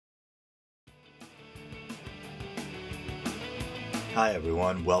Hi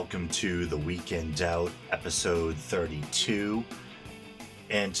everyone, welcome to The Week in Doubt, episode 32.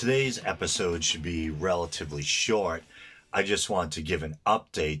 And today's episode should be relatively short. I just want to give an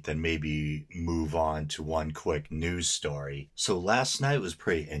update, then maybe move on to one quick news story. So last night was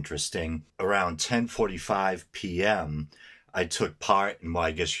pretty interesting. Around 10:45 p.m., I took part in what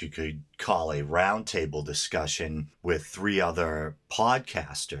I guess you could call a roundtable discussion with three other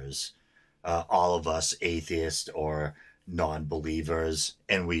podcasters, all of us atheists or non-believers,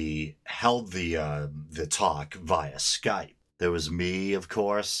 and we held the talk via Skype. There was me, of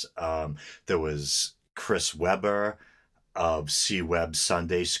course. There was Chris Weber of C-Web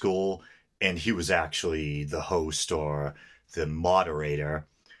Sunday School, and he was actually the host or the moderator.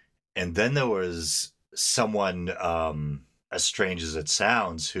 And then there was someone, as strange as it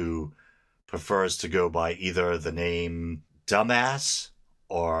sounds, who prefers to go by either the name Dumbass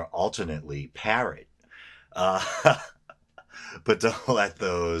or alternately Parrot. But don't let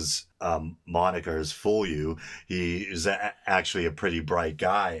those monikers fool you. He is actually a pretty bright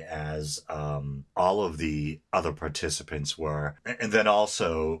guy, as all of the other participants were. And then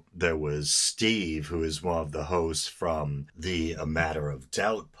also there was Steve, who is one of the hosts from the A Matter of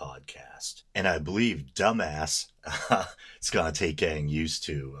Doubt podcast. And I believe Dumbass, it's going to take getting used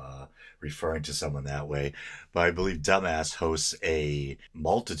to referring to someone that way, but I believe Dumbass hosts a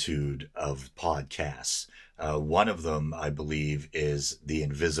multitude of podcasts. One of them, I believe, is the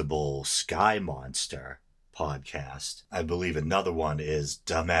Invisible Sky Monster podcast. I believe another one is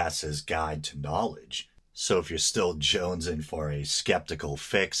Dumbass's Guide to Knowledge. So if you're still jonesing for a skeptical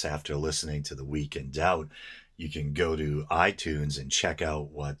fix after listening to The Week in Doubt, you can go to iTunes and check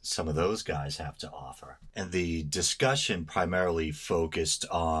out what some of those guys have to offer. And the discussion primarily focused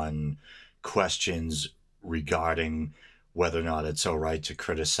on questions regarding whether or not it's all right to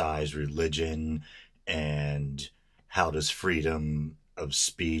criticize religion, and how does freedom of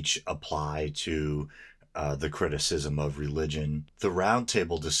speech apply to the criticism of religion. The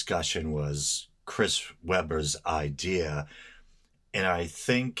roundtable discussion was Chris Weber's idea, and I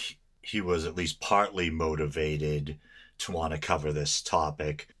think he was at least partly motivated to want to cover this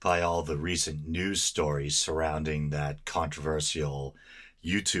topic by all the recent news stories surrounding that controversial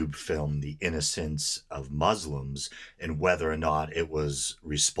YouTube film, The Innocence of Muslims, and whether or not it was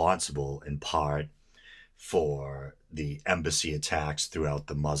responsible in part for the embassy attacks throughout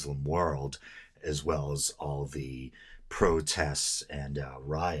the Muslim world, as well as all the protests and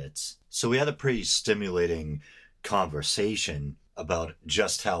riots. So we had a pretty stimulating conversation about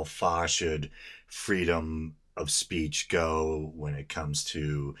just how far should freedom of speech go when it comes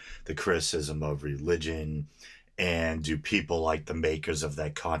to the criticism of religion, and do people like the makers of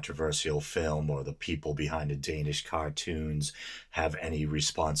that controversial film or the people behind the Danish cartoons have any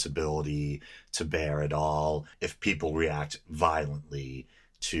responsibility to bear at all if people react violently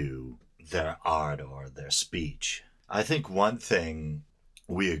to their art or their speech? I think one thing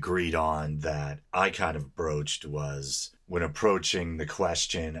we agreed on that I kind of broached was when approaching the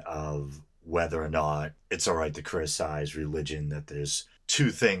question of whether or not it's all right to criticize religion, that there's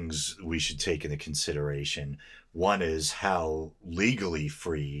two things we should take into consideration. One is how legally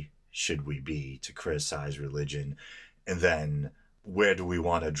free should we be to criticize religion? And then where do we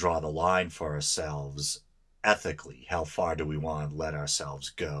want to draw the line for ourselves ethically? How far do we want to let ourselves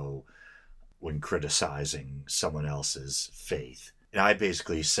go when criticizing someone else's faith? And I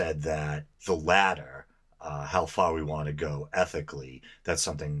basically said that the latter, how far we want to go ethically, that's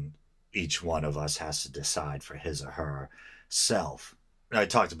something each one of us has to decide for his or her self. I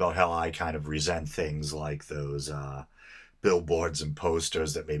talked about how I kind of resent things like those billboards and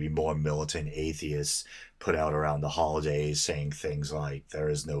posters that maybe more militant atheists put out around the holidays saying things like, there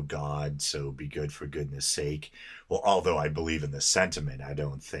is no God, so be good for goodness sake. Well, although I believe in the sentiment, I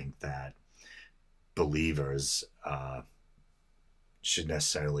don't think that believers should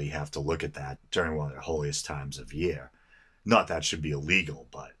necessarily have to look at that during one of their holiest times of year. Not that should be illegal,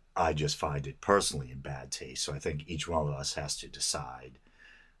 but I just find it personally in bad taste. So I think each one of us has to decide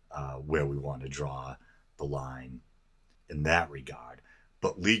where we want to draw the line in that regard.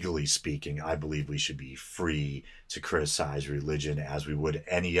 But legally speaking, I believe we should be free to criticize religion as we would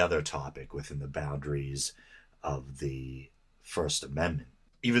any other topic within the boundaries of the First Amendment.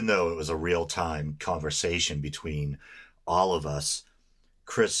 Even though it was a real-time conversation between all of us,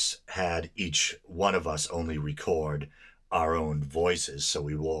 Chris had each one of us only record our own voices, so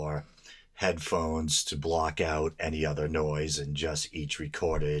we wore headphones to block out any other noise and just each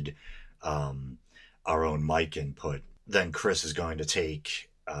recorded our own mic input. Then Chris is going to take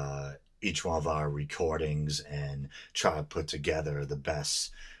each one of our recordings and try to put together the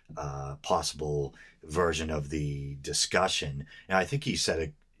best possible version of the discussion. And I think he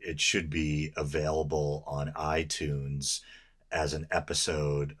said it should be available on iTunes as an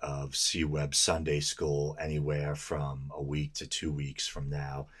episode of C-Web Sunday School anywhere from a week to 2 weeks from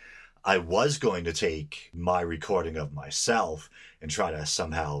now. I was going to take my recording of myself and try to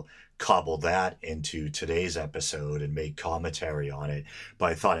somehow cobble that into today's episode and make commentary on it,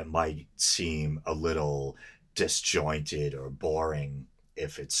 but I thought it might seem a little disjointed or boring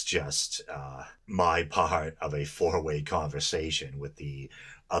if it's just my part of a four-way conversation with the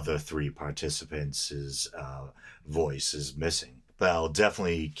other three participants' voice is missing. But I'll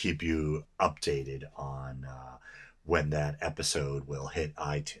definitely keep you updated on when that episode will hit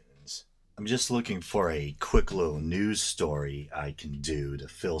iTunes. I'm just looking for a quick little news story I can do to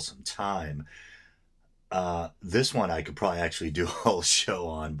fill some time. This one I could probably actually do a whole show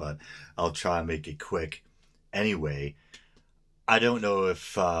on, but I'll try and make it quick anyway. I don't know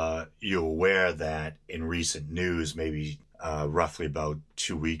if you're aware that in recent news, maybe roughly about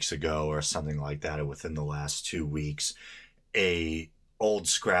 2 weeks ago or something like that, or within the last 2 weeks, a old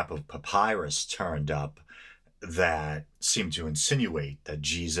scrap of papyrus turned up that seemed to insinuate that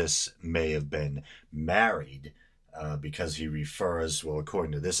Jesus may have been married, because he refers, well,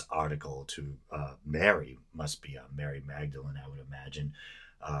 according to this article, to Mary, must be Mary Magdalene, I would imagine,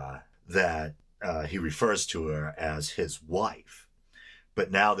 that he refers to her as his wife. But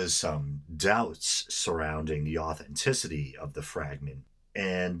now there's some doubts surrounding the authenticity of the fragment.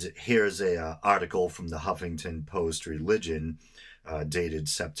 And here's a article from the Huffington Post Religion, dated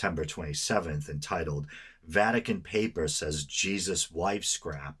September 27th, entitled, "Vatican Paper Says Jesus' Wife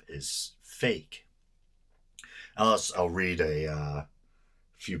Scrap is Fake." I'll read a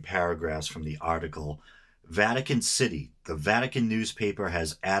few paragraphs from the article. Vatican City. The Vatican newspaper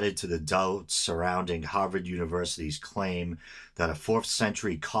has added to the doubts surrounding Harvard University's claim that a 4th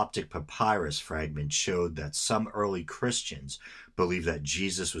century Coptic papyrus fragment showed that some early Christians believed that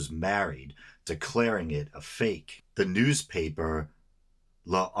Jesus was married, declaring it a fake. The newspaper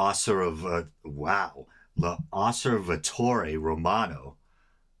L'Osservatore Romano.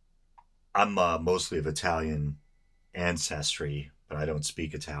 I'm mostly of Italian ancestry, but I don't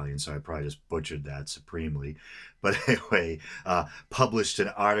speak Italian, so I probably just butchered that supremely. But anyway, published an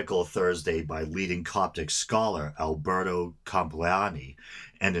article Thursday by leading Coptic scholar Alberto Compleani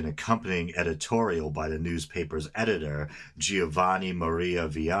and an accompanying editorial by the newspaper's editor Giovanni Maria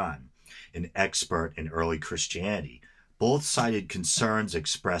Vian, an expert in early Christianity. Both cited concerns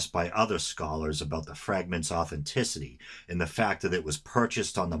expressed by other scholars about the fragment's authenticity and the fact that it was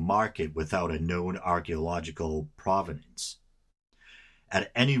purchased on the market without a known archaeological provenance. At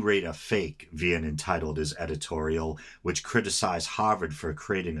any rate, a fake, Vian entitled his editorial, which criticized Harvard for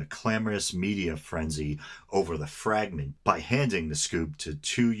creating a clamorous media frenzy over the fragment by handing the scoop to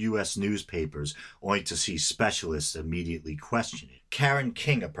 2 U.S. newspapers, only to see specialists immediately question it. Karen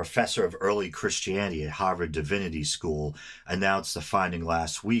King, a professor of early Christianity at Harvard Divinity School, announced the finding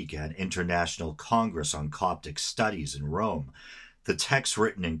last week at an International Congress on Coptic Studies in Rome. The text,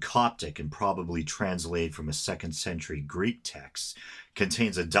 written in Coptic and probably translated from a 2nd century Greek text,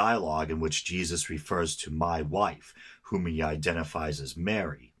 contains a dialogue in which Jesus refers to "my wife," whom he identifies as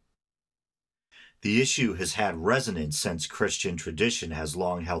Mary. The issue has had resonance since Christian tradition has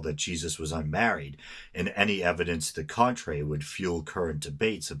long held that Jesus was unmarried, and any evidence to the contrary would fuel current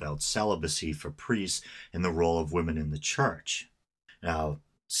debates about celibacy for priests and the role of women in the church. Now,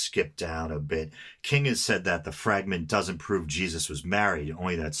 skip down a bit. King has said that the fragment doesn't prove Jesus was married,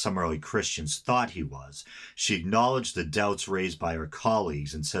 only that some early Christians thought he was. She acknowledged the doubts raised by her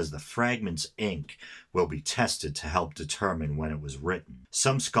colleagues and says the fragment's ink will be tested to help determine when it was written.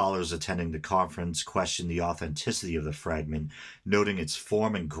 Some scholars attending the conference questioned the authenticity of the fragment, noting its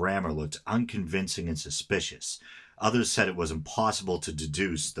form and grammar looked unconvincing and suspicious. Others said it was impossible to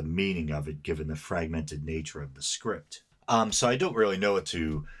deduce the meaning of it given the fragmented nature of the script. So I don't really know what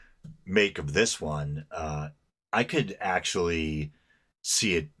to make of this one. I could actually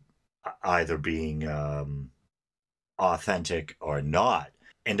see it either being authentic or not.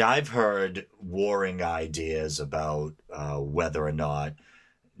 And I've heard warring ideas about whether or not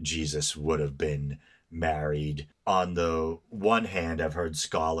Jesus would have been married. On the one hand, I've heard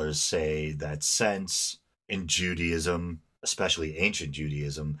scholars say that since in Judaism, especially ancient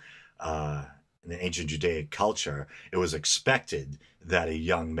Judaism, in the ancient Judaic culture, it was expected that a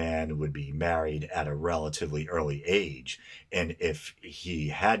young man would be married at a relatively early age. And if he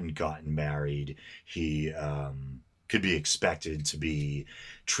hadn't gotten married, he could be expected to be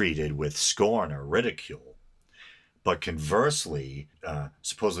treated with scorn or ridicule. But conversely,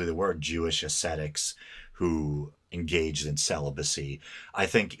 supposedly there were Jewish ascetics who engaged in celibacy. I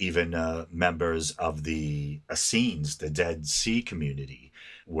think even members of the Essenes, the Dead Sea community,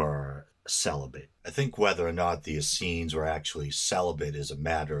 were celibate. I think whether or not the Essenes were actually celibate is a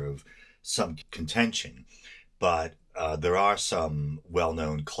matter of some contention, but there are some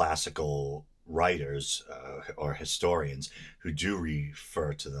well-known classical writers or historians who do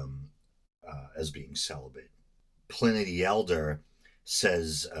refer to them as being celibate. Pliny the Elder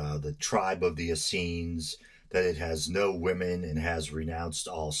says the tribe of the Essenes, that it has no women and has renounced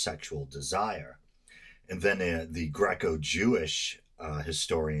all sexual desire. And then the Greco-Jewish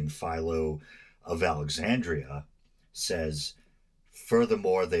historian Philo of Alexandria says,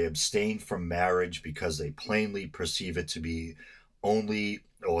 furthermore, they abstain from marriage because they plainly perceive it to be only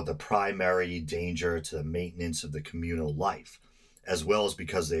or the primary danger to the maintenance of the communal life, as well as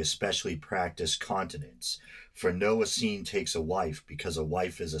because they especially practice continence. For no Essene takes a wife, because a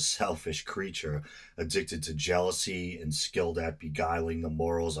wife is a selfish creature, addicted to jealousy and skilled at beguiling the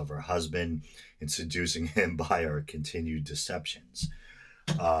morals of her husband and seducing him by her continued deceptions.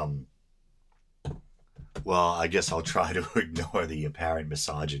 Well, I guess I'll try to ignore the apparent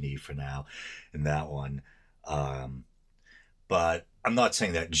misogyny for now in that one. But I'm not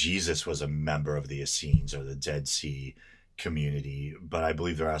saying that Jesus was a member of the Essenes or the Dead Sea community, but I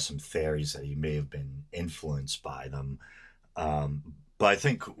believe there are some theories that he may have been influenced by them. But I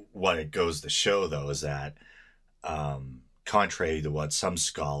think what it goes to show, though, is that contrary to what some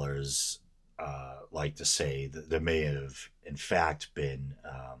scholars like to say, that there may have, in fact, been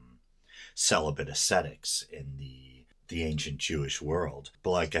celibate ascetics in the ancient Jewish world.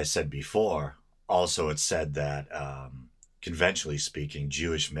 But like I said before, also it's said that conventionally speaking,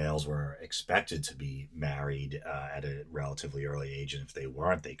 Jewish males were expected to be married at a relatively early age, and if they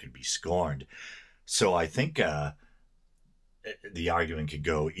weren't, they could be scorned. So I think the argument could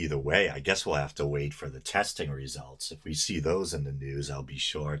go either way. I guess we'll have to wait for the testing results. If we see those in the news, I'll be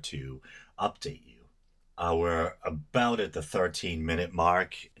sure to update you. We're about at the 13-minute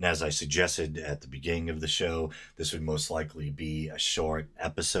mark, and as I suggested at the beginning of the show, this would most likely be a short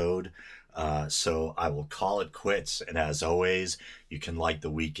episode. So I will call it quits. And as always, you can like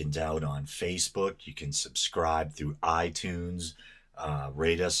The Week in Doubt on Facebook. You can subscribe through iTunes,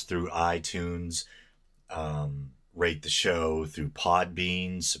 rate us through iTunes, rate the show through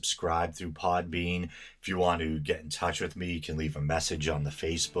Podbean, subscribe through Podbean. If you want to get in touch with me, you can leave a message on the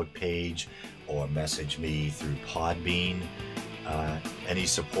Facebook page or message me through Podbean. Any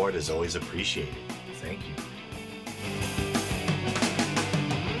support is always appreciated. Thank you.